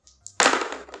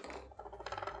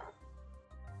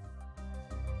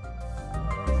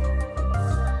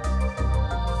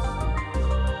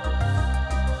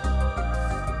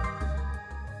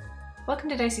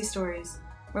Welcome to Dicey Stories,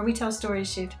 where we tell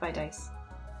stories shaped by dice.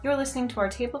 You're listening to our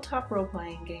tabletop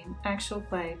role-playing game, Actual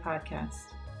Play podcast.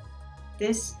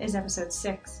 This is episode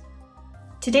 6.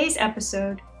 Today's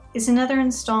episode is another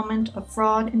installment of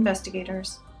Fraud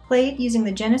Investigators, played using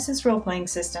the Genesis role-playing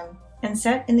system and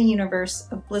set in the universe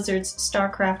of Blizzard's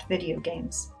StarCraft video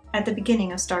games, at the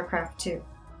beginning of StarCraft 2.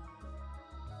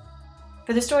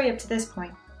 For the story up to this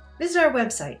point, visit our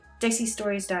website,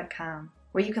 diceystories.com,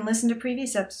 where you can listen to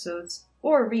previous episodes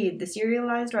or read the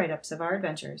serialized write-ups of our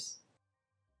adventures.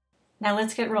 Now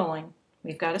let's get rolling.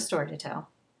 We've got a story to tell.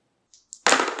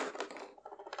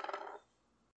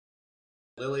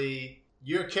 Lily,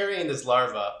 you're carrying this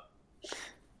larva.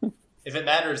 If it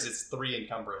matters, it's 3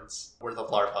 encumbrance worth of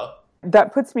larva.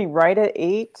 That puts me right at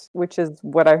 8, which is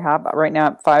what I have right now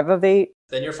at 5 of 8.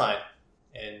 Then you're fine.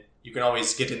 And you can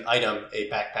always get an item, a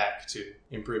backpack, to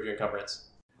improve your encumbrance.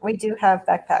 We do have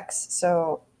backpacks,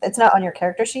 so it's not on your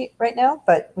character sheet right now,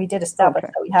 but we did establish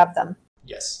that we have them.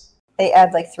 Yes. They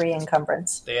add like 3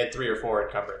 encumbrance. They add 3 or 4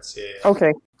 encumbrance. Yeah.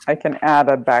 Okay, I can add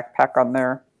a backpack on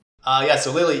there.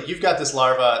 So Lily, you've got this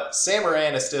larva. Sam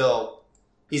Moran is still...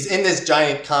 He's in this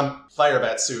giant fire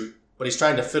bat suit, but he's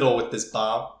trying to fiddle with this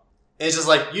bomb. And it's just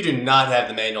like, you do not have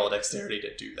the manual dexterity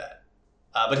to do that.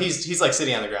 But he's like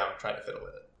sitting on the ground trying to fiddle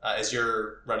with it as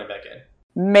you're running back in.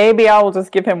 Maybe I will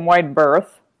just give him wide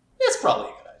berth. It's probably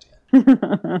a good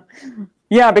idea.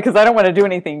 Yeah, because I don't want to do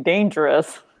anything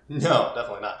dangerous. No,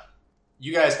 definitely not.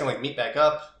 You guys can meet back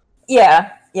up.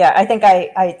 Yeah. I think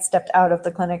I stepped out of the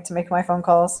clinic to make my phone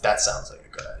calls. That sounds like a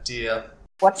good idea.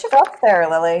 What you got there,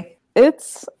 Lily?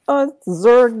 It's a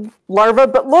Zerg larva,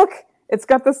 but look, it's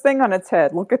got this thing on its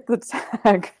head. Look at the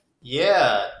tag.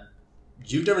 Yeah.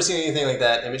 You've never seen anything like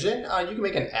that, Imogen. You can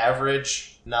make an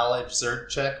average knowledge Zerg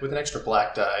check with an extra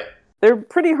black die. They're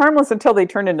pretty harmless until they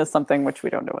turn into something, which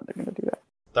we don't know when they're going to do that.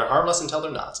 They're harmless until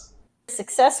they're not.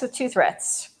 Success with 2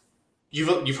 threats.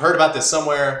 You've heard about this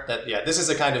somewhere, that, this is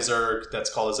a kind of Zerg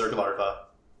that's called a Zerg larva.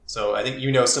 So I think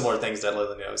you know similar things that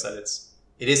Lily knows, that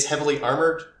it is heavily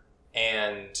armored,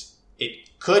 and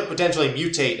it could potentially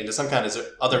mutate into some kind of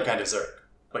other kind of Zerg.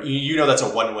 But you know that's a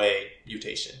one-way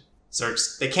mutation.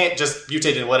 Zergs, they can't just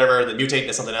mutate into whatever, then mutate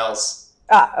into something else.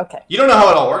 Okay. You don't know how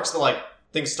it all works, but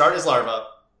things start as larvae,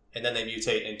 and then they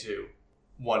mutate into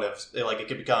one of, it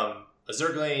could become a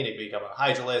Zergling, it could become a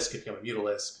Hydralisk, it could become a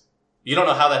Mutalisk. You don't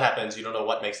know how that happens, you don't know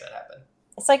what makes that happen.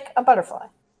 It's like a butterfly.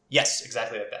 Yes,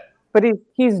 exactly like that. But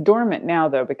he's dormant now,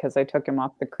 though, because I took him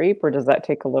off the creep, or does that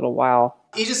take a little while?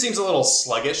 He just seems a little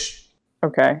sluggish.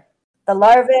 Okay. The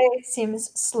larvae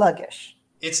seems sluggish.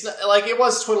 It's not, it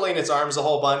was twiddling its arms a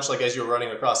whole bunch, as you were running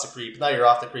across the creep. Now you're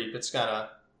off the creep, it's kind of,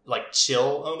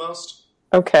 chill, almost.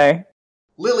 Okay.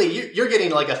 Lily, you're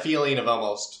getting, a feeling of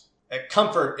almost...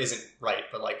 comfort isn't right,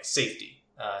 but, safety,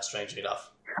 strangely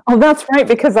enough. Oh, that's right,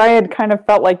 because I had kind of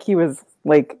felt like he was,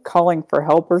 calling for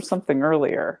help or something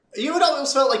earlier. You had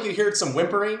almost felt like you heard some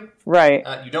whimpering. Right.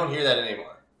 You don't hear that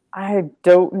anymore. I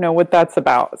don't know what that's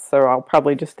about, so I'll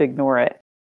probably just ignore it.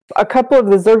 A couple of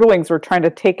the Zerglings were trying to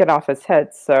take it off his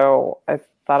head, so I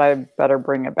thought I'd better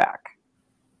bring it back.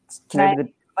 Can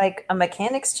I, a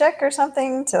mechanics check or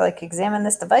something to, examine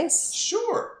this device?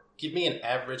 Sure. Give me an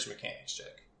average mechanics check.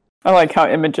 I like how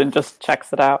Imogen just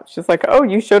checks it out. She's like, "Oh,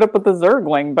 you showed up with the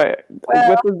Zergling, but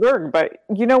with the Zerg, but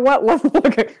you know what?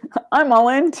 Look, I'm all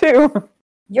in too."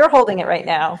 You're holding it right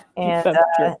now, and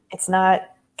it's not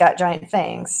got giant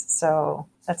fangs, so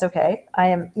that's okay. I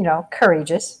am,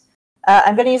 courageous.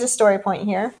 I'm going to use a story point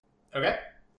here. Okay.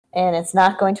 And it's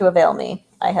not going to avail me.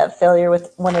 I have failure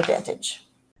with 1 advantage.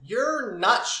 You're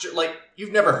not sure,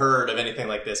 you've never heard of anything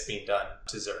like this being done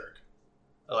to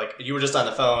Zerg. You were just on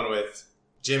the phone with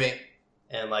Jimmy,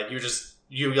 and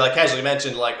you casually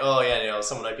mentioned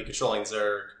someone might be controlling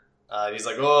Zerg. He's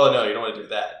like, oh no, you don't want to do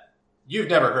that. You've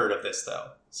never heard of this though,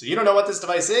 so you don't know what this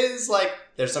device is.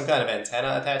 There's some kind of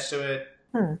antenna attached to it.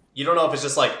 You don't know if it's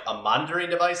just a monitoring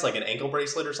device, like an ankle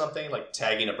bracelet or something,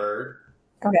 tagging a bird.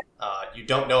 Okay. You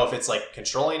don't know if it's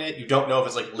controlling it. You don't know if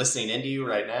it's listening into you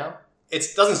right now. It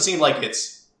doesn't seem like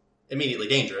it's immediately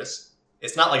dangerous.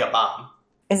 It's not like a bomb.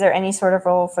 Is there any sort of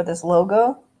role for this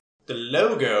logo? The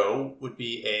logo would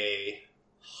be a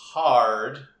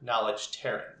hard knowledge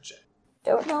Terran check.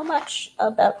 Don't know much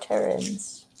about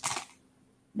Terrans.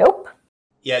 Nope.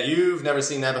 Yeah, you've never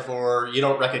seen that before. You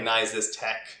don't recognize this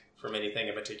tech from anything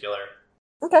in particular.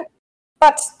 Okay.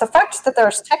 But the fact that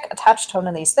there's tech attached to one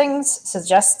of these things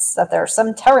suggests that there are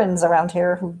some Terrans around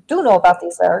here who do know about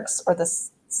these Zergs, or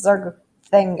this Zerg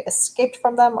thing escaped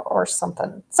from them, or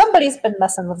something. Somebody's been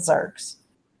messing with Zergs.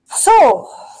 So,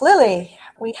 Lily,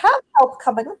 we have help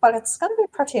coming, but it's going to be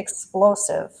pretty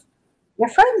explosive. Your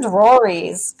friend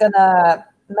Rory's gonna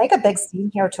make a big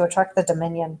scene here to attract the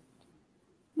Dominion.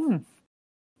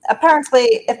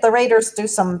 Apparently, if the Raiders do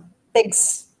some big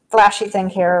flashy thing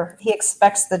here, he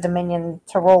expects the Dominion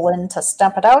to roll in to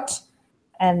stamp it out,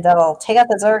 and they'll take out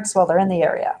the Zergs while they're in the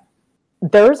area.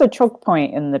 There's a choke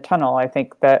point in the tunnel. I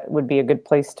think that would be a good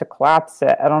place to collapse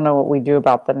it. I don't know what we do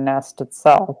about the nest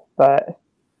itself, but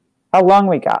how long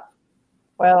we got?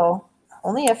 Well,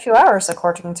 only a few hours,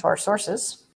 according to our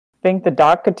sources. Think the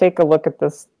doc could take a look at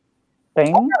this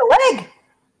thing? Oh, your leg!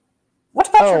 What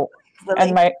about your leg,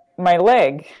 and my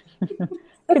leg.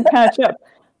 Could patch up.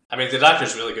 I mean, the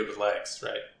doctor's really good with legs,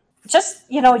 right? Just,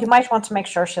 you might want to make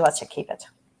sure she lets you keep it.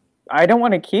 I don't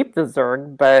want to keep the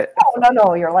Zerg, but...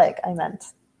 No, your leg, I meant.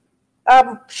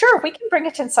 Sure, we can bring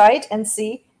it inside and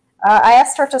see. I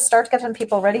asked her to start getting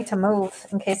people ready to move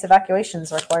in case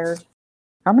evacuation's required.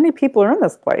 How many people are in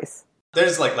this place?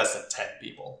 There's like less than 10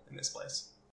 people in this place.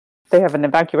 They have an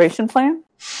evacuation plan?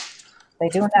 They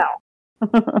do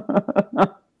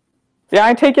now. Yeah,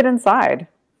 I take it inside.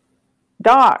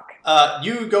 Doc.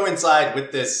 You go inside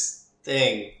with this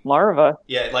thing. Larva.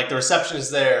 Yeah, like the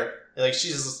receptionist there. Like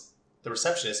the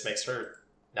receptionist makes her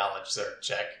knowledge Zerg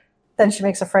check. Then she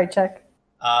makes a fright check.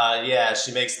 Yeah,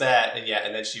 she makes that,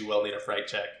 and then she will need a fright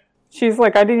check. She's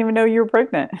like, I didn't even know you were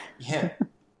pregnant. Yeah.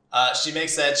 She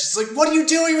makes that. She's like, what are you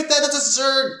doing with that? That's a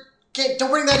Zerg.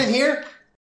 Don't bring that in here.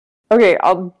 Okay,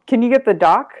 can you get the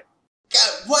doc? God,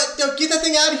 what? No, get that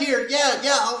thing out of here. Yeah,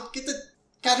 I'll get the...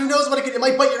 God, who knows what it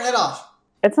might bite your head off.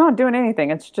 It's not doing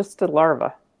anything. It's just a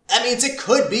larva. That means it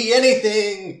could be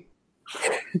anything.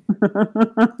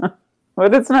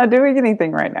 But it's not doing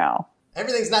anything right now.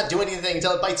 Everything's not doing anything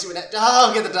until it bites you in the head. Oh,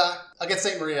 I'll get the doc. I'll get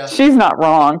St. Maria. She's not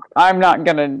wrong. I'm not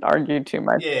going to argue too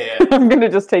much. Yeah. I'm going to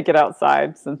just take it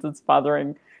outside since it's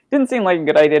bothering. Didn't seem like a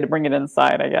good idea to bring it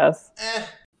inside, I guess.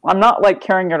 I'm not like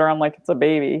carrying it around like it's a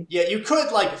baby. Yeah, you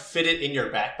could like fit it in your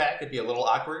backpack. It'd be a little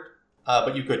awkward,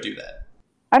 but you could do that.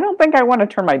 I don't think I want to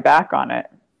turn my back on it.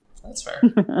 That's fair.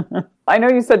 I know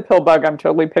you said pillbug. I'm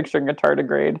totally picturing a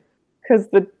tardigrade. Because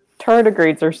the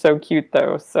tardigrades are so cute,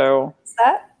 though. So is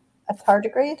that a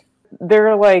tardigrade?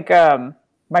 They're like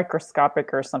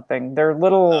microscopic or something. They're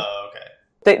little... Oh, okay.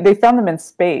 They found them in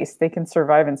space. They can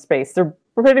survive in space. They're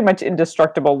pretty much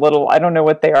indestructible little... I don't know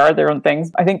what they are. Their own things.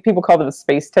 I think people call them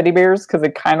space teddy bears because they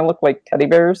kind of look like teddy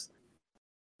bears.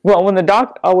 Well,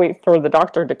 I'll wait for the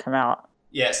doctor to come out.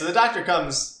 Yeah, so the doctor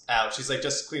comes out. She's like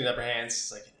just cleaning up her hands.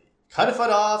 She's like, cut a foot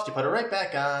off. You put it right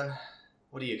back on.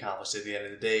 What do you accomplish at the end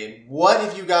of the day? What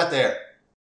have you got there?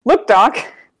 Look, Doc.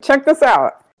 Check this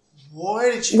out.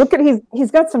 Where did you... Look at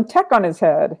he's got some tech on his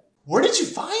head. Where did you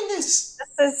find this?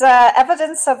 This is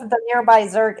evidence of the nearby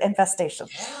Zerg infestation.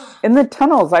 Yeah. In the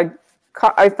tunnels,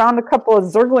 I found a couple of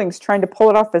Zerglings trying to pull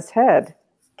it off his head.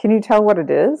 Can you tell what it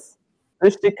is?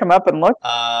 Does she come up and look?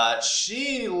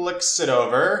 She looks it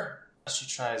over. She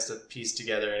tries to piece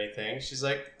together anything. She's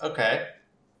like, okay.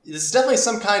 This is definitely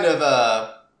some kind of,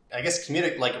 I guess,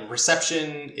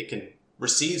 reception. It can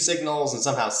receive signals and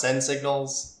somehow send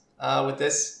signals with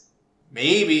this.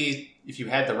 Maybe if you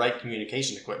had the right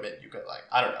communication equipment, you could,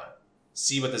 I don't know,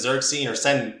 see what the Zerg's seen or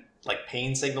send,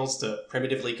 pain signals to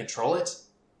primitively control it.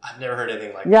 I've never heard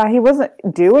anything like that. Yeah, he wasn't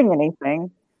doing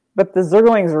anything, but the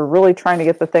Zerglings were really trying to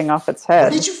get the thing off its head.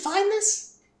 Where did you find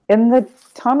this? In the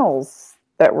tunnels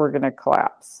that were going to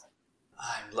collapse.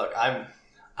 Look,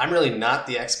 I'm really not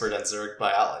the expert on Zerg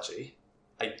biology.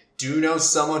 I do know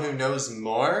someone who knows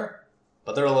more,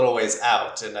 but they're a little ways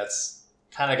out, and that's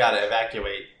kind of got to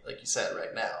evacuate, like you said,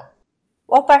 right now.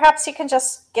 Well, perhaps you can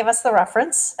just give us the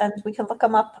reference, and we can look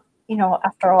them up,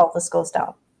 after all this goes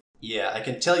down. Yeah, I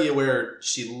can tell you where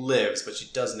she lives, but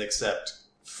she doesn't accept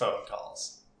phone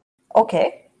calls.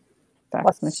 Okay.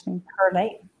 What's machine? Her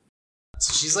name?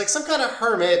 So she's like some kind of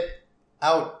hermit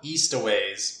out east a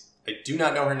ways. I do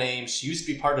not know her name. She used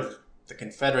to be part of the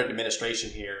Confederate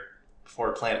administration here before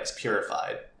her planet was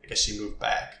purified. I guess she moved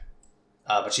back.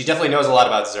 But she definitely knows a lot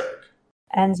about Zerg.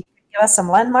 And you can give us some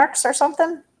landmarks or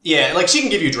something? Yeah, she can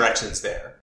give you directions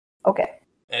there. Okay.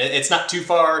 And it's not too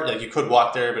far. You could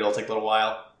walk there, but it'll take a little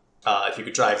while. If you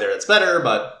could drive there, it's better,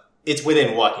 but it's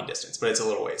within walking distance, but it's a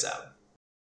little ways out.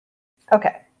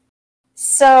 Okay.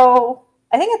 So,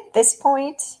 I think at this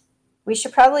point, we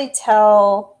should probably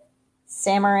tell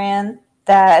Samaran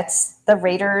that the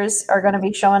Raiders are going to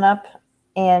be showing up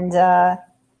and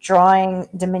drawing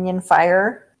Dominion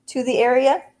fire to the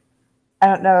area. I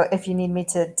don't know if you need me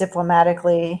to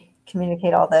diplomatically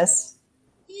communicate all this.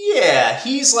 Yeah,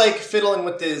 he's fiddling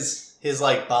with his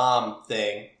bomb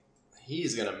thing.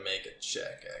 He's gonna make a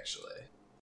check, actually.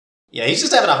 Yeah, he's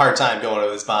just having a hard time going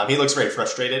with his bomb. He looks very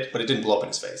frustrated, but it didn't blow up in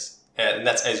his face. And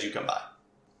that's as you come by.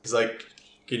 He's like,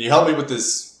 can you help me with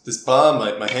this bomb?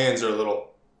 My hands are a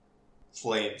little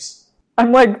flames.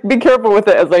 I'm like, be careful with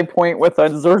it as I point with a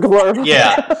Zerg larva.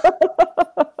 Yeah.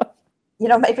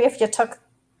 Maybe if you took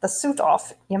the suit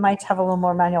off, you might have a little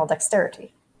more manual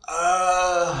dexterity.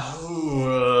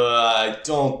 I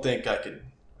don't think I can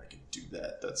do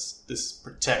that. This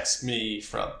protects me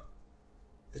from...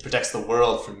 It protects the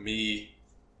world from me.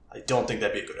 I don't think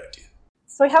that'd be a good idea.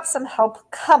 So we have some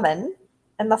help coming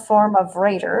in the form of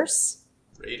raiders.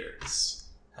 Raiders.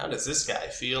 How does this guy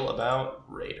feel about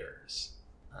raiders?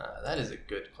 That is a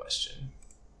good question.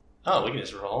 Oh, we can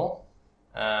just roll.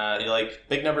 You like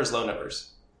big numbers, low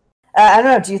numbers? I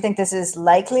don't know. Do you think this is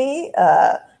likely?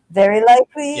 Very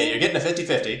likely? Yeah, you're getting a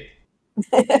 50-50.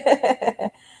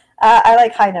 I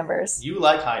like high numbers. You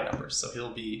like high numbers, so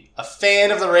he'll be a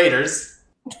fan of the Raiders.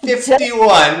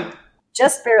 51.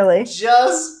 Just barely.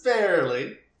 Just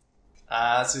barely.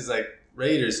 So he's like,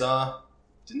 Raiders, huh?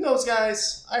 Didn't those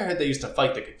guys? I heard they used to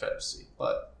fight the Confederacy,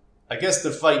 but I guess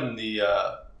they're fighting the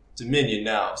Dominion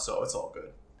now, so it's all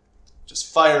good.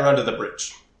 Just fire under the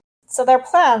bridge. So their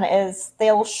plan is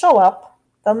they'll show up,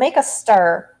 they'll make a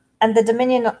stir, and the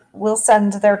Dominion will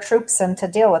send their troops in to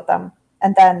deal with them.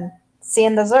 And then,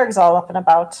 seeing the Zergs all up and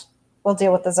about, we'll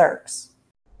deal with the Zergs.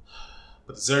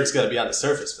 But the Zerg's got to be on the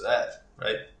surface for that,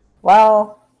 right?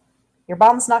 Well, your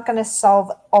bomb's not going to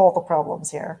solve all the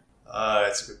problems here.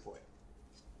 That's a good point.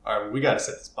 All right, we got to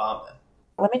set this bomb then.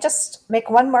 Let me just make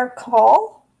one more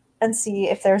call and see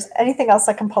if there's anything else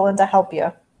I can pull in to help you.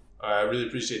 All right, I really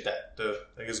appreciate that.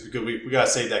 I guess we got to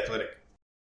save that clinic.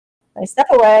 I step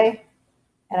away,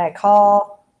 and I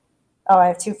call... Oh, I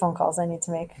have 2 phone calls I need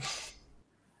to make.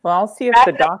 Well, I'll see if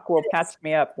the doc will patch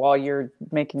me up while you're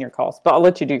making your calls, but I'll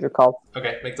let you do your calls.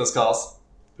 Okay, make those calls.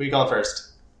 Who you calling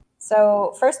first?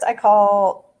 So, first I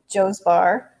call Joe's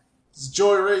Bar. This is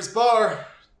Joy Ray's Bar.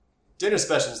 Dinner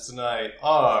specials tonight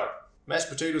are mashed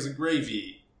potatoes and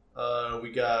gravy.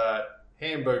 We got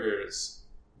hamburgers.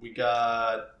 We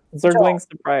got... Zergling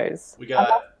surprise. We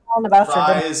got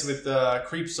fries with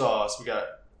crepe sauce. We got...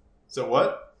 So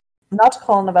what? I'm not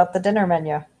calling about the dinner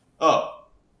menu. Oh.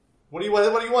 What do you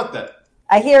want then?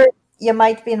 I hear you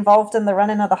might be involved in the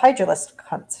running of the Hydralisk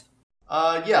hunt.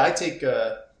 Yeah, I take...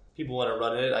 people want to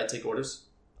run it. I take orders.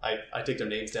 I take their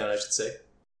names down, I should say.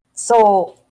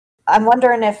 So, I'm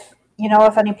wondering if you know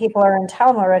if any people are in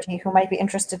town already who might be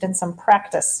interested in some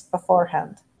practice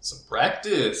beforehand. Some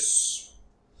practice?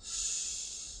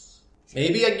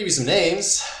 Maybe I can give you some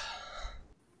names.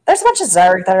 There's a bunch of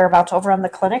Zerg that are about to overrun the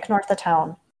clinic north of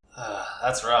town.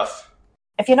 That's rough.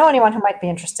 If you know anyone who might be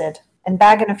interested, and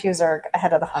bagging a few Zerg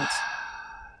ahead of the hunt.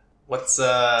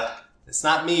 It's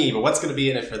not me, but what's going to be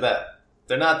in it for them?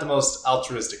 They're not the most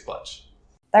altruistic bunch.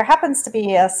 There happens to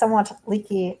be a somewhat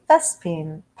leaky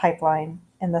Vespine pipeline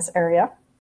in this area.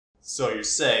 So you're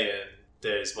saying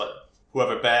there's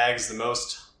whoever bags the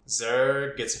most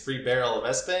Zerg gets a free barrel of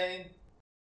Vespane?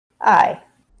 Aye.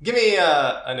 Give me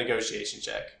a negotiation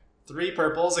check. 3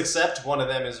 purples, except one of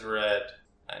them is red.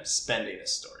 I'm spending a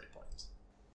story point.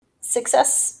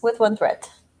 Success with 1 threat.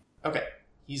 Okay.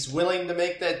 He's willing to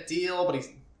make that deal, but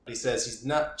he says he's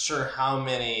not sure how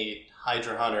many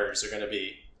Hydra hunters are going to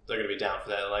be. They're going to be down for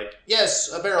that. Like,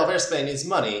 yes, a barrel of Vespane is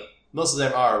money. Most of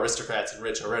them are aristocrats and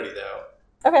rich already, though.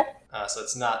 Okay. So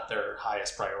it's not their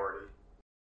highest priority.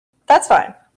 That's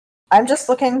fine. I'm just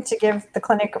looking to give the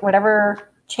clinic whatever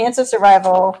chance of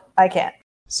survival I can.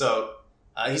 So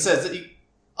he says that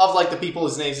of like the people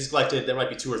whose names he's collected, there might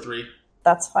be 2 or 3.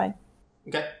 That's fine.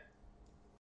 Okay.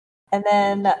 And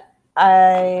then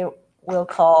I will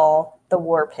call the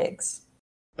War Pigs.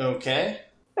 Okay.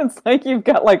 It's like you've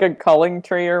got like a culling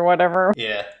tree or whatever.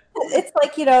 Yeah. It's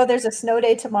like, there's a snow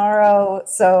day tomorrow,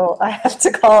 so I have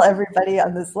to call everybody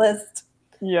on this list.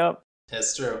 Yep.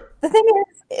 That's true. The thing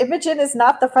is, Imogen is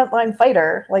not the frontline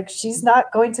fighter. Like, she's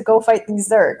not going to go fight these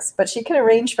Zergs, but she can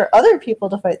arrange for other people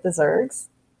to fight the Zergs.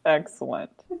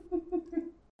 Excellent.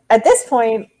 At this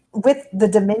point, with the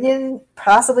Dominion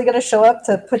possibly going to show up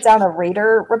to put down a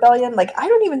Raider rebellion, like, I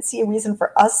don't even see a reason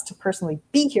for us to personally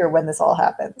be here when this all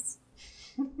happens.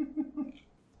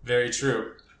 Very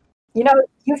true.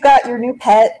 You've got your new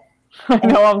pet. I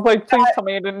know, I was like, please tell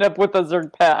me I'd end up with a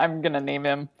Zerg pet. I'm going to name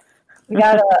him. We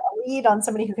got a lead on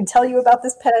somebody who can tell you about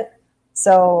this pet.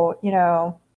 So,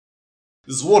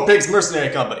 This is War Pigs Mercenary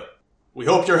Company. We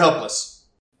hope you're helpless.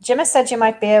 Jim has said you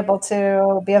might be able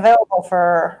to be available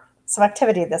for some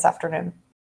activity this afternoon.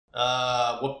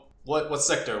 What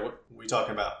sector? What are we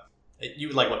talking about? You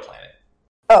like what planet?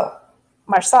 Oh,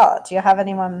 Marsala. Do you have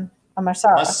anyone on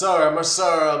Marsala?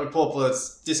 Marsara, let me pull up the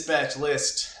dispatch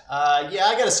list. Yeah,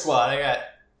 I got a squad. I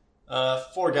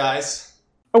got 4 guys.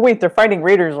 Oh wait, they're fighting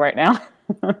raiders right now.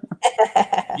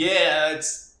 Yeah,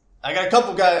 I got a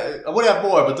couple guys. I would have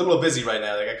more, but they're a little busy right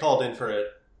now. They got called in for an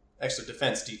extra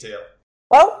defense detail.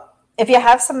 Well, if you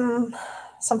have some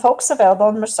folks available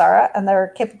in Marsara and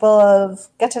they're capable of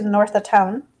getting north of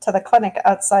town to the clinic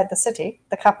outside the city,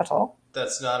 the capital.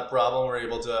 That's not a problem. We're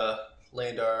able to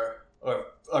land our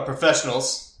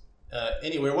professionals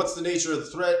anywhere. What's the nature of the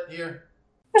threat here?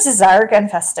 There's a Zerg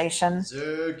infestation.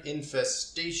 Zerg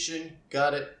infestation.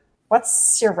 Got it.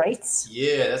 What's your rates?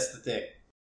 Yeah, that's the thing.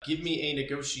 Give me a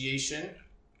negotiation.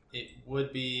 It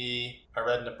would be a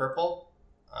red and a purple.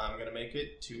 I'm going to make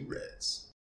it 2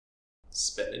 reds.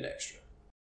 Spend an extra.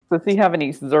 Does he have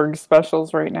any Zerg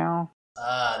specials right now?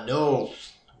 No.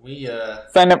 We,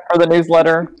 Sign up for the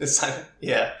newsletter.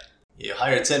 Yeah. You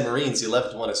hire 10 Marines, the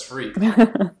 11th one is free.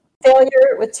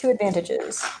 Failure with 2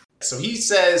 advantages. So he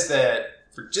says that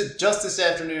for just this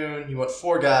afternoon, you want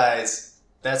 4 guys.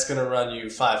 That's going to run you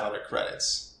 500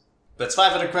 credits. That's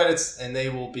 500 credits, and they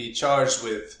will be charged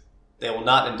with... They will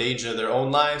not endanger their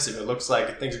own lives. If it looks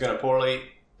like things are going poorly,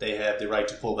 they have the right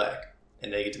to pull back,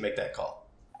 and they get to make that call.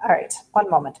 All right, 1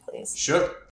 moment, please. Sure.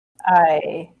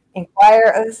 I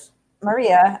inquire of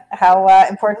Maria how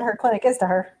important her clinic is to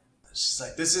her. She's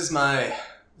like, this is my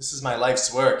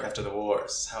life's work after the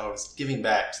wars. How I was giving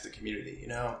back to the community, you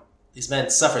know? These men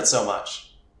suffered so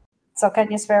much. So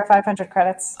can you spare 500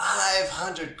 credits?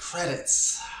 500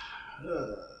 credits.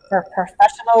 For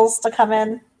professionals to come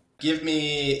in? Give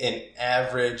me an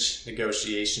average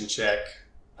negotiation check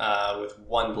with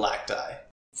 1 black die.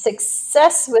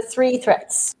 Success with 3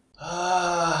 threats.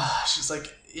 She's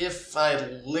like, if I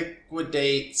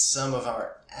liquidate some of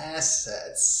our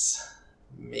assets,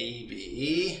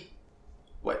 maybe...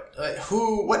 What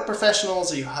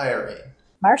professionals are you hiring?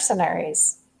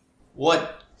 Mercenaries.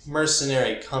 What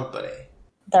mercenary company?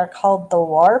 They're called the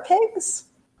War Pigs?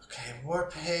 Okay, war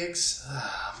pigs.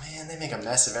 Oh, man, they make a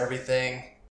mess of everything.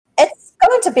 It's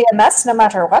going to be a mess no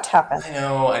matter what happens.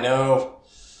 I know.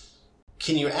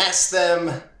 Can you ask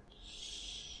them...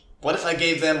 What if I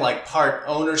gave them, like, part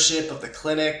ownership of the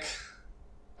clinic?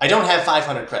 I don't have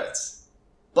 500 credits.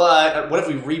 But what if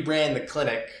we rebrand the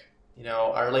clinic? You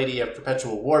know, Our Lady of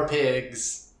Perpetual War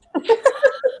Pigs.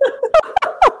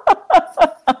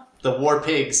 The War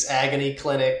Pigs Agony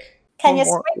Clinic. Can you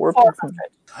swing 400?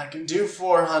 I can do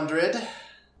 400.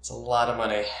 It's a lot of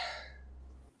money.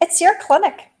 It's your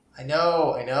clinic. I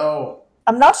know.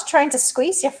 I'm not trying to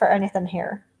squeeze you for anything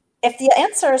here. If the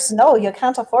answer is no, you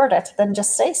can't afford it, then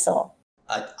just say so.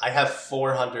 I have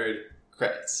 400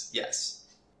 credits, yes.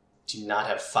 Do not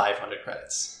have 500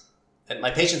 credits. And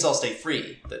my patients all stay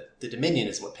free. The Dominion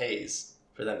is what pays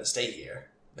for them to stay here.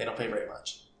 They don't pay very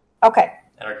much. Okay.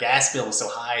 And our gas bill was so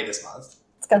high this month.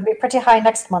 It's going to be pretty high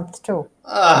next month, too.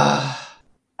 Ah.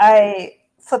 I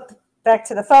flip back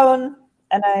to the phone,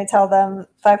 and I tell them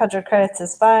 500 credits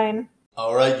is fine.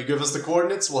 All right, you give us the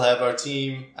coordinates. We'll have our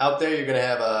team out there. You're going to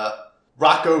have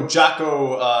Rocco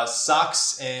Jocko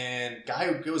Socks and guy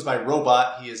who goes by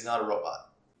Robot. He is not a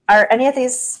robot. Are any of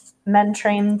these men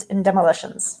trained in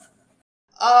demolitions?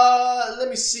 Let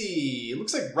me see. It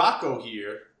looks like Rocco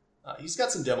here. He's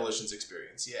got some demolitions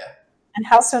experience, yeah. And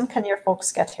how soon can your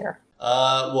folks get here?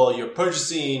 Well, you're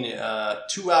purchasing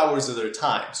 2 hours of their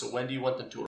time. So when do you want them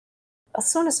to arrive? As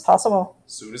soon as possible.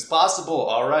 As soon as possible.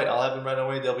 All right, I'll have them right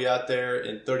away. They'll be out there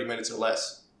in 30 minutes or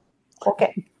less.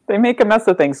 Okay. They make a mess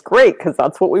of things. Great, because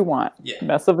that's what we want. Yeah.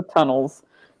 Mess of the tunnels.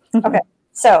 Okay.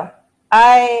 So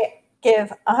I give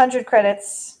 100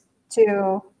 credits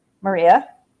to Maria,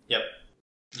 Yep.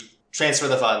 You transfer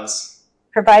the funds.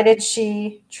 provided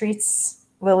she treats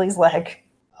Lily's leg.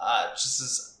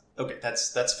 Okay,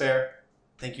 that's fair.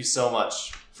 Thank you so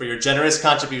much for your generous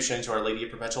contribution to Our Lady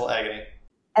of Perpetual Agony.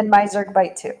 And my Zerg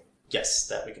bite, too. Yes,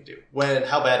 that we can do.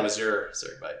 How bad was your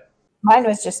Zerg bite? Mine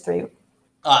was just 3.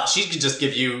 She could just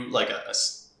give you like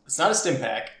it's not a stim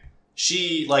pack.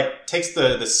 She like takes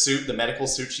the suit, the medical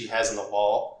suit she has on the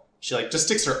wall. She like just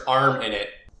sticks her arm in it.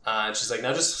 And she's like,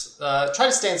 now just try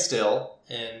to stand still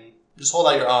and just hold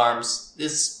out your arms.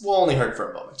 This will only hurt for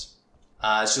a moment.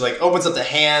 She like opens up the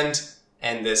hand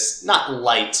and this, not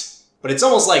light, but it's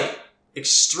almost like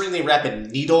extremely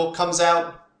rapid needle comes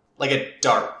out. Like a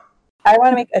dart. I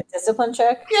want to make a discipline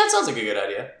check. Yeah, that sounds like a good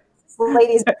idea. This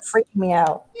lady's freaking me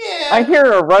out. Yeah. I hear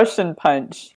a Russian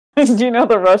punch. Do you know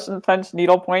the Russian punch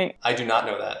needle point? I do not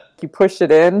know that. You push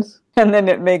it in, and then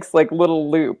it makes like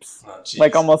little loops. Oh, jeez.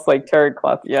 Like almost like terry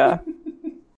cloth, yeah.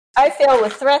 I fail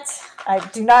with threats. I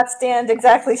do not stand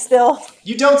exactly still.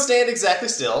 You don't stand exactly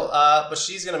still, but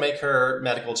she's going to make her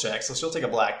medical check, so she'll take a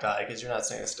black die because you're not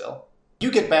standing still. You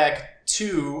get back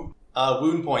to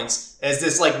wound points as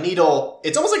this like needle.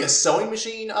 It's almost like a sewing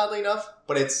machine, oddly enough,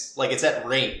 but it's at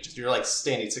range. You're like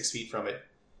standing 6 feet from it.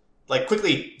 Like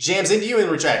quickly jams into you and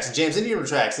retracts, and jams into you and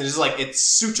retracts, and it's just like it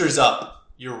sutures up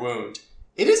your wound.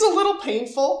 It is a little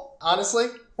painful, honestly.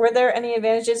 Were there any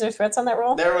advantages or threats on that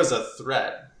roll? There was a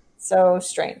threat. So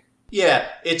strain. Yeah,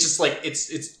 it's just like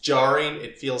it's jarring.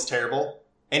 It feels terrible,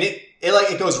 and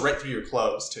it goes right through your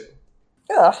clothes too.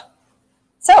 Ugh.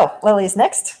 So Lily's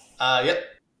next. Yep.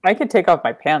 I could take off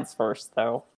my pants first,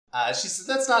 though. She says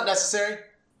that's not necessary.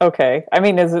 Okay. I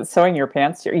mean, is it sewing your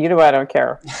pants? You know, I don't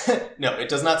care. No, it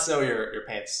does not sew your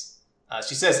pants.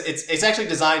 She says it's actually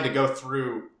designed to go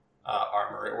through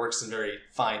armor. It works in very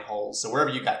fine holes. So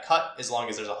wherever you got cut, as long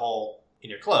as there's a hole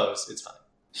in your clothes, it's fine.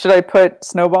 Should I put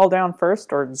Snowball down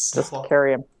first, or Snowball? just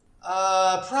carry him?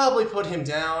 Probably put him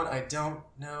down. I don't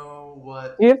know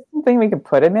what. Do you have something we could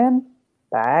put him in?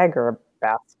 Bag or a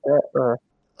basket or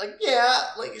Like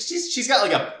she's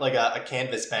got like a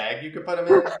canvas bag you could put him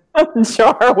in. a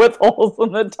jar with holes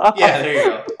in the top? Yeah, there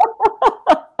you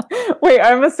go. Wait,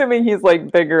 I'm assuming he's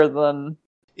like bigger than.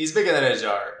 He's bigger than a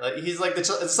jar. Like he's like the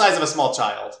size of a small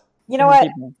child. You know what?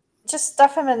 Just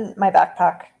stuff him in my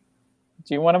backpack.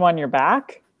 Do you want him on your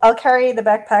back? I'll carry the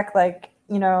backpack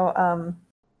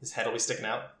His head will be sticking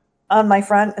out. on my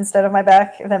front instead of my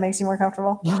back, if that makes you more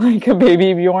comfortable. Like a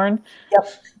baby Bjorn?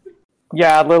 Yep.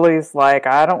 Yeah, Lily's like,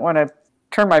 I don't want to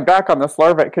turn my back on this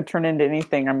larva. It could turn into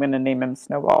anything. I'm going to name him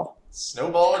Snowball.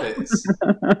 Snowball it is.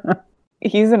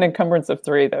 He's an encumbrance of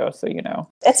 3, though, so you know.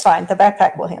 It's fine. The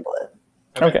backpack will handle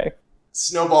it. Okay.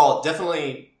 Snowball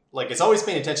definitely, it's always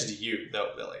paying attention to you,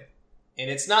 though, Lily.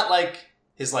 And it's not like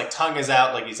his, tongue is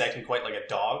out, like he's acting quite like a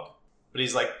dog. But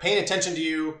he's, paying attention to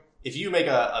you. If you make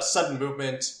a sudden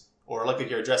movement or look like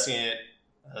you're addressing it,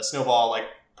 Snowball,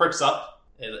 perks up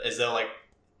as though,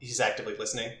 he's actively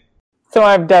listening. So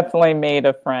I've definitely made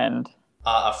a friend.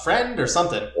 A friend or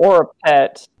something. Or a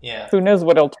pet. Yeah. Who knows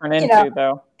what he'll turn into,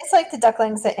 though. It's like the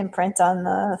ducklings that imprint on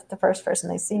the first person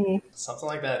they see. Something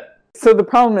like that. So the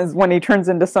problem is when he turns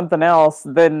into something else,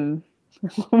 then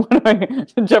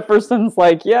Jefferson's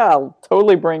like, yeah, I'll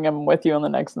totally bring him with you on the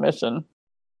next mission.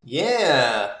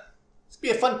 Yeah. This would be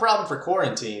a fun problem for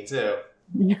quarantine, too.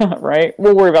 Yeah, right?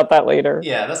 We'll worry about that later.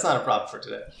 Yeah, that's not a problem for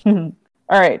today.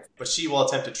 All right. But she will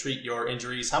attempt to treat your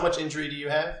injuries. How much injury do you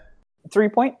have? 3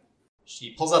 point?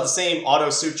 She pulls out the same auto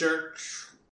suture.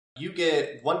 You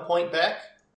get 1 point back,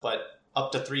 but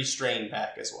up to 3 strain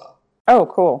back as well. Oh,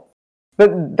 cool.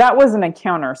 But that was an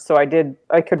encounter, so I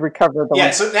could recover the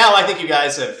Yeah, so now I think you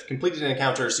guys have completed an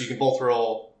encounter, so you can both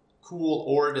roll cool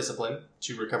or discipline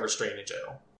to recover strain in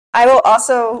jail. I will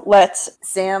also let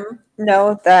Sam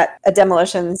know that a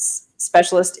demolitions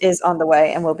specialist is on the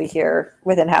way and will be here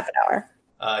within half an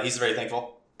hour. He's very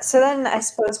thankful. So then I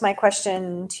suppose my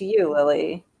question to you,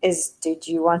 Lily, is did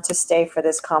you want to stay for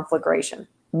this conflagration?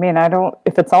 I mean,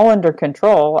 if it's all under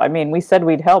control, I mean, we said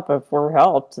we'd help. If we're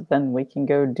helped, then we can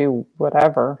go do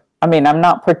whatever. I mean, I'm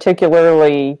not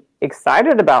particularly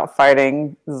excited about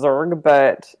fighting Zerg,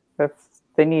 but if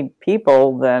they need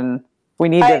people, then we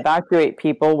need to evacuate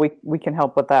people. We can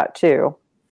help with that too.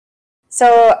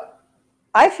 So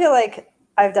I feel like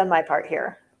I've done my part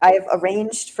here. I've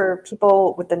arranged for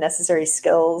people with the necessary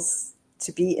skills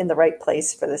to be in the right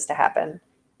place for this to happen.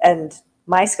 And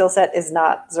my skill set is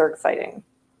not Zerg fighting.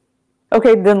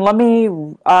 Okay, then let me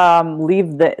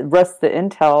leave the rest of the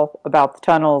intel about the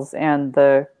tunnels and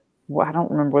I don't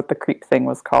remember what the creep thing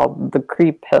was called. The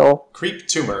creep hill. Creep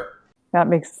tumor.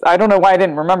 I don't know why I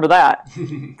didn't remember that.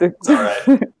 It's all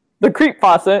right. The creep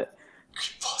faucet.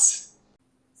 Creep faucet.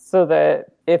 So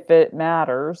that if it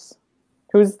matters,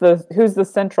 who's the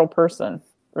central person?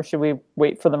 Or should we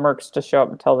wait for the mercs to show up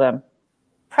and tell them?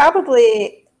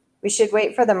 Probably we should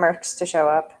wait for the mercs to show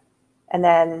up, and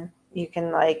then you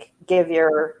can give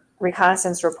your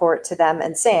reconnaissance report to them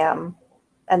and Sam,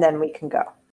 and then we can go.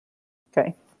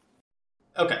 Okay.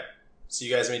 Okay. So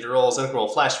you guys made your rolls. I think we'll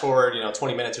flash forward,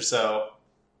 20 minutes or so.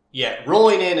 Yeah,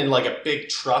 rolling in a big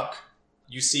truck,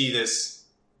 you see this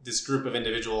group of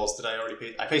individuals that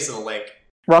I pasted a link.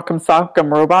 Rock'em Sock'em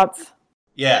Robots?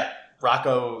 Yeah,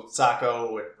 Rocco,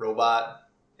 Sacco, and Robot,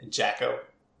 and Jacko.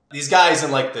 These guys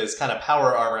in this kind of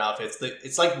power armor outfits.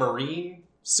 It's like marine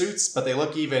suits, but they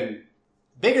look even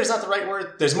bigger is not the right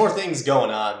word. There's more things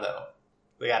going on, though.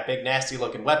 They got big,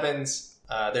 nasty-looking weapons.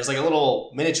 There's a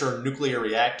little miniature nuclear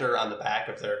reactor on the back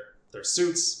of their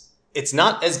suits. It's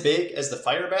not as big as the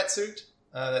Firebat suit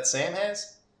that Sam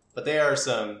has, but they are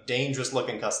some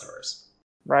dangerous-looking customers.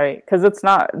 Right, because it's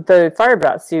not... The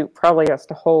Firebat suit probably has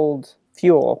to hold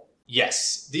fuel.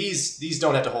 Yes, these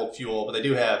don't have to hold fuel, but they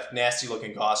do have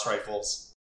nasty-looking Gauss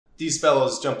rifles. These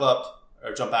fellows jump up,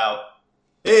 or jump out.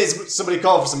 Hey, is somebody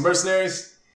calling for some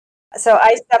mercenaries? So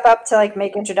I step up to like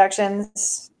make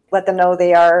introductions, let them know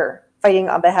they are fighting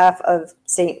on behalf of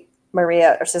Saint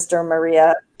Maria or Sister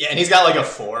Maria. Yeah, and he's got like a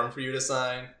form for you to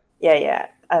sign. Yeah.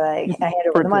 I hand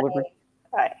over For the money. delivery.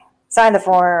 I sign the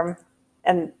form,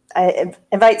 and I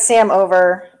invite Sam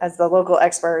over as the local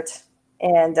expert,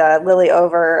 and Lily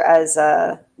over as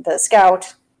the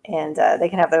scout, and they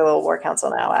can have their little war council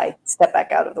now. I step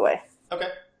back out of the way. Okay.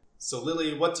 So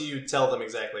Lily, what do you tell them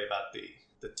exactly about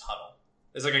the tunnel?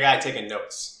 There's like a guy taking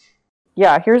notes.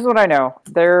 Yeah, here's what I know.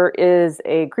 There is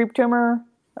a creep tumor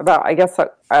about, I guess,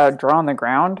 a draw on the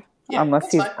ground, Yeah, unless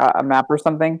that's he's fine. got a map or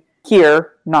something.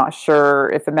 Here, not sure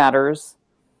if it matters.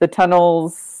 The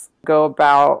tunnels go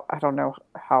about, I don't know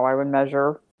how I would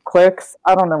measure clicks.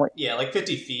 I don't know what. Yeah, like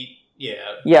 50 feet. Yeah.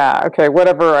 Yeah, okay,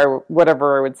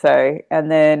 whatever I would say.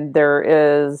 And then there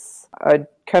is a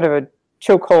kind of a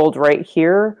chokehold right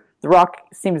here. The rock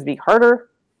seems to be harder,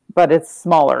 but it's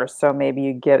smaller, so maybe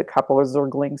you get a couple of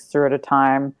Zerglings through at a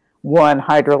time, one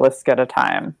Hydralisk at a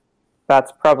time.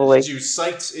 That's probably... Did you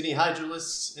sight any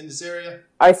Hydralisks in this area?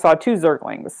 I saw 2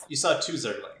 Zerglings. You saw 2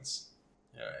 Zerglings.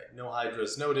 All right, no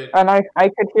Hydras noted. And I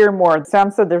could hear more.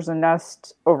 Sam said there's a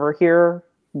nest over here.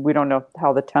 We don't know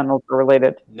how the tunnels are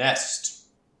related. Nest.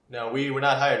 No, we were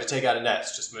not hired to take out a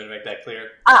nest, just to make that clear.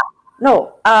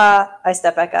 No, I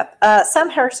step back up. Sam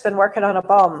Harris been working on a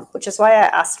bomb, which is why I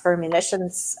asked for a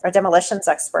munitions or demolitions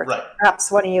expert. Right.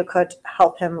 Perhaps one of you could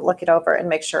help him look it over and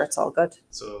make sure it's all good.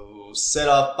 So, set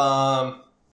up bomb,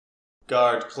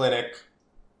 guard clinic.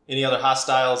 Any other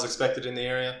hostiles expected in the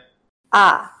area?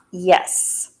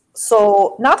 Yes.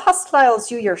 So, not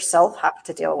hostiles you yourself have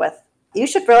to deal with. You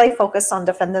should really focus on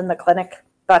defending the clinic,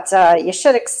 but you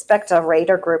should expect a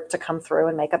raider group to come through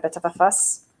and make a bit of a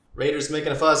fuss. Raiders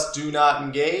making a fuss, do not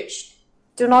engage?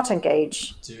 Do not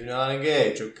engage. Do not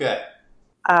engage, okay.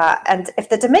 And if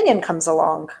the Dominion comes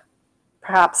along,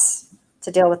 perhaps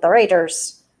to deal with the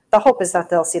raiders, the hope is that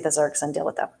they'll see the Zergs and deal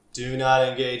with them. Do not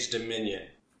engage Dominion.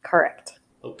 Correct.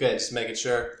 Okay, just making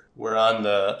sure we're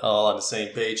all on the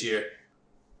same page here.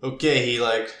 Okay, he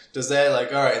does that,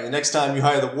 alright, and the next time you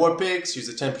hire the War Pigs, use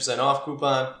a 10% off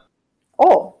coupon.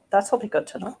 Oh, that'll be good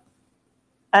to know.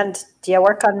 And do you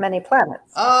work on many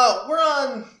planets? We're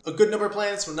on a good number of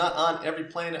planets. We're not on every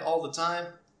planet all the time.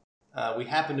 We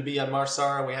happen to be on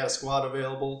Marsara, and we have a squad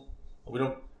available. We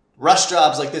don't... Rush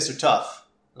jobs like this are tough,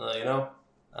 but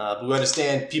we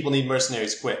understand people need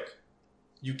mercenaries quick.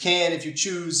 You can, if you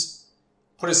choose,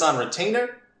 put us on retainer,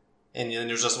 and then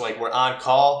there's just we're on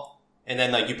call, and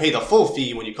then you pay the full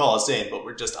fee when you call us in, but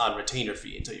we're just on retainer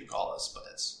fee until you call us. But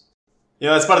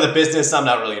it's part of the business. I'm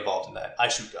not really involved in that. I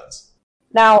shoot guns.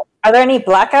 Now, are there any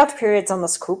blackout periods on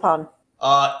this coupon?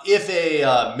 If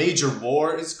a major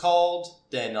war is called,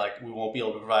 then we won't be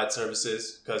able to provide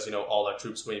services because all our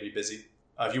troops may be busy.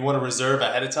 If you want to reserve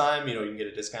ahead of time, you can get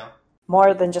a discount.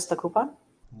 More than just the coupon?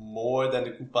 More than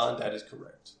the coupon, that is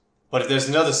correct. But if there's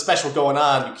another special going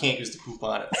on, you can't use the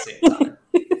coupon at the same time.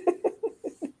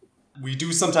 We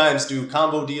do sometimes do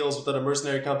combo deals with other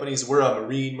mercenary companies. We're a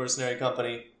Marine mercenary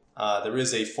company. There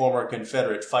is a former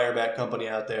Confederate fireback company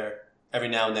out there. Every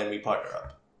now and then we partner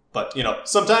up. But,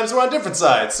 sometimes we're on different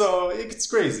sides, so it gets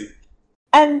crazy.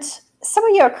 And some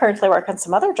of you are currently working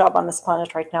some other job on this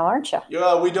planet right now, aren't you?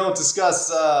 Yeah, we don't discuss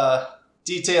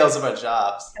details of our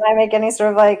jobs. Can I make any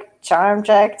sort of charm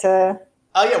check to...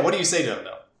 Oh, yeah, what do you say to him,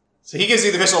 though? So he gives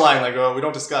you the official line, we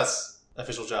don't discuss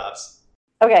official jobs.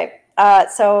 Okay,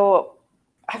 so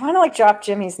I want to drop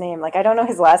Jimmy's name. I don't know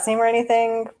his last name or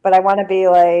anything, but I want to be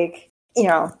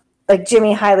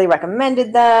Jimmy highly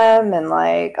recommended them, and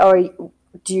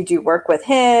do you do work with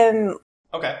him?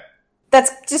 Okay.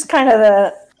 That's just kind of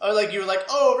the... Oh, you were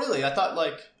oh, really? I thought,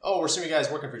 we're assuming you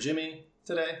guys working for Jimmy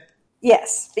today?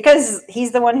 Yes, because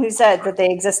he's the one who said that they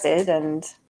existed, and...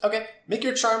 Okay, make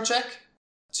your charm check.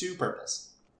 2 purples.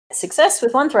 Success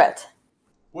with 1 threat.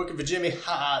 Working for Jimmy?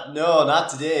 No, not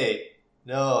today.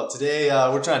 No, today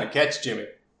we're trying to catch Jimmy.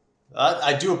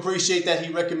 I do appreciate that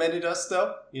he recommended us,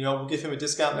 though. We'll give him a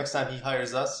discount next time he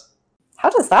hires us. How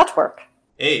does that work?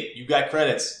 Hey, you got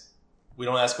credits. We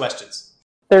don't ask questions.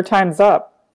 Their time's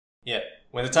up. Yeah.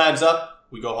 When the time's up,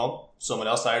 we go home. Someone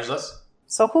else hires us.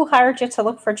 So who hired you to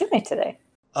look for Jimmy today?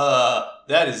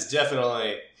 That is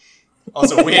definitely...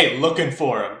 Also, we ain't looking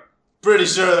for him. Pretty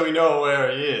sure that we know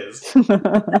where he is. He's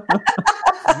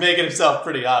making himself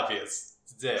pretty obvious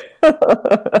today.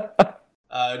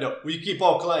 No, we keep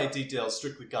all client details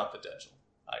strictly confidential,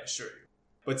 I assure you.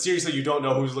 But seriously, you don't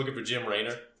know who's looking for Jim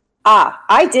Raynor?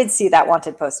 I did see that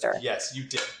wanted poster. Yes, you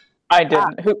did. I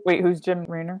didn't. Who's Jim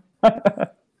Raynor?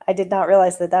 I did not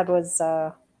realize that was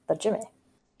the Jimmy.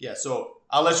 Yeah, so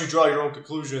I'll let you draw your own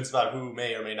conclusions about who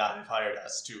may or may not have hired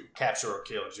us to capture or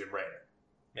kill Jim Raynor.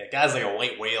 Man, guy's like a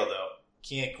white whale, though.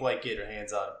 Can't quite get your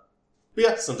hands on him. But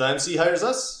yeah, sometimes he hires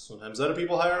us. Sometimes other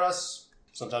people hire us.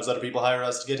 Sometimes other people hire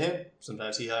us to get him.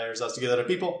 Sometimes he hires us to get other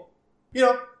people. You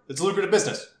know, it's a lucrative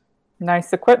business.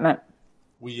 Nice equipment.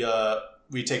 We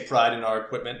take pride in our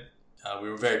equipment. We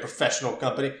were a very professional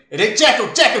company. And hey,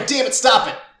 Jacko, damn it, stop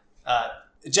it!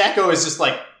 Jacko is just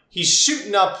like, he's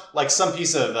shooting up like some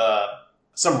piece of,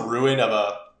 some ruin of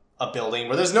a building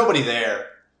where there's nobody there.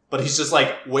 But he's just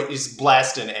like, he's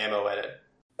blasting ammo at it.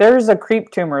 There's a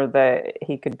creep tumor that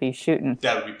he could be shooting.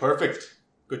 That would be perfect.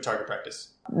 Good target practice.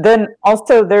 Then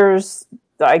also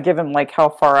I give him like how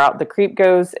far out the creep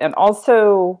goes. And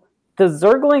also the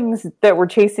Zerglings that were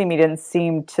chasing me didn't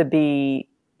seem to be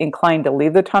inclined to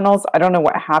leave the tunnels. I don't know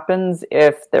what happens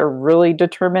if they're really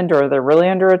determined or they're really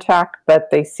under attack, but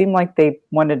they seem like they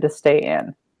wanted to stay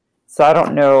in. So I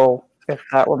don't know if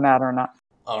that would matter or not.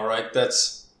 All right,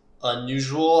 that's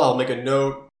unusual. I'll make a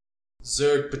note.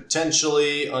 Zerg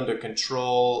potentially under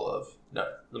control of... No,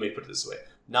 let me put it this way.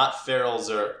 Not feral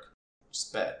Zerg.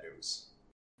 Just bad news.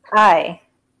 Aye.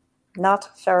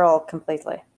 Not feral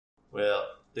completely. Well,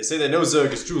 they say that no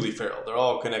Zerg is truly feral. They're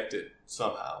all connected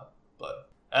somehow. But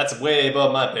that's way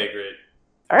above my pay grade.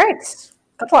 Alright.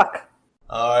 Good luck.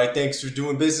 Alright, thanks for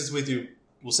doing business with you.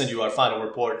 We'll send you our final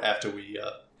report after we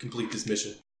complete this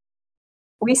mission.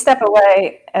 We step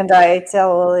away, and I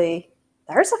tell Lily,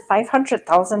 there's a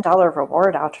 $500,000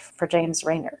 reward out for James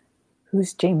Raynor.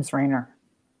 Who's James Raynor?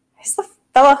 He's the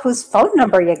fella whose phone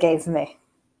number you gave me.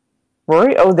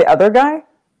 Rory? Oh, the other guy?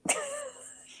 I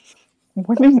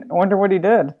wonder what he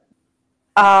did.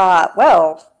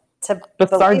 Well, to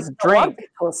besides drink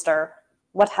poster,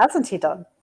 what hasn't he done?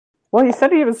 Well, he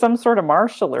said he was some sort of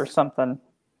marshal or something.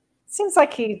 Seems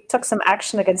like he took some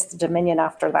action against the Dominion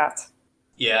after that.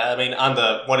 Yeah, I mean, on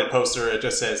the wanted poster, it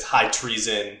just says high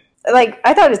treason. Like,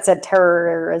 I thought it said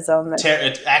terrorism.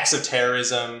 Acts of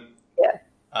terrorism. Yeah.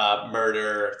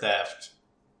 Murder, theft.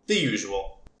 The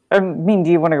usual. I mean,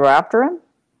 do you want to go after him?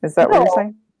 Is that what you're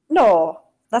saying? No,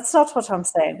 that's not what I'm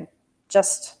saying.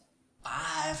 Just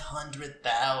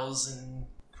 500,000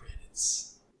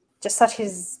 credits. Just that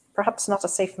he's perhaps not a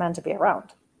safe man to be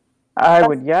around. I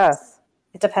would guess.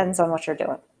 It depends on what you're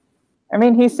doing. I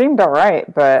mean, he seemed all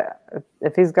right, but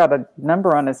if he's got a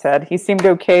number on his head, he seemed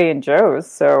okay in Joe's,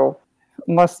 so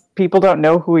unless people don't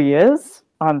know who he is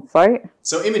on site.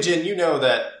 So, Imogen, you know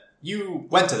that you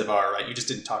went to the bar, right? You just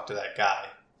didn't talk to that guy,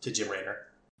 to Jim Raynor.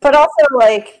 But also,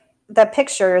 like, the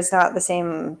picture is not the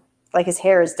same, like, his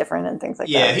hair is different and things like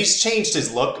that. Yeah, he's changed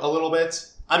his look a little bit.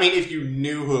 I mean, if you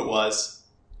knew who it was,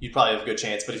 you'd probably have a good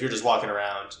chance, but if you're just walking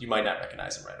around, you might not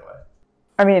recognize him right away.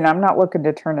 I mean, I'm not looking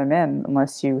to turn him in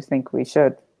unless you think we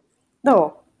should.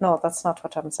 No, that's not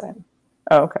what I'm saying.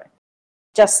 Oh, okay.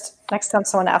 Just next time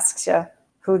someone asks you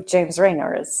who James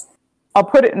Raynor is. I'll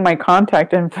put it in my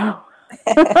contact info.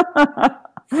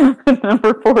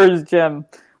 Number 4 is Jim.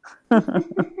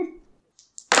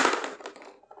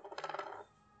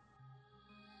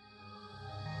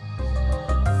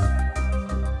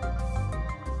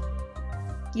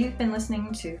 You've been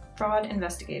listening to Fraud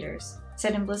Investigators,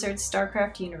 set in Blizzard's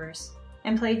StarCraft universe,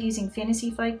 and played using Fantasy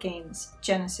Flight Games'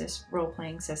 Genesis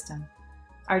role-playing system.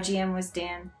 Our GM was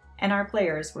Dan, and our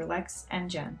players were Lex and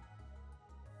Jen.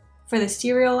 For the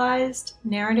serialized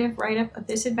narrative write-up of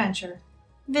this adventure,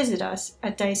 visit us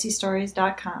at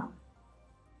diceystories.com.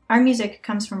 Our music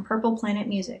comes from Purple Planet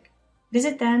Music.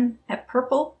 Visit them at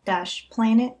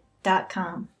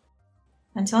purple-planet.com.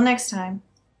 Until next time,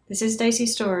 this is Dicey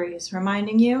Stories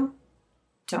reminding you,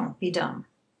 don't be dumb.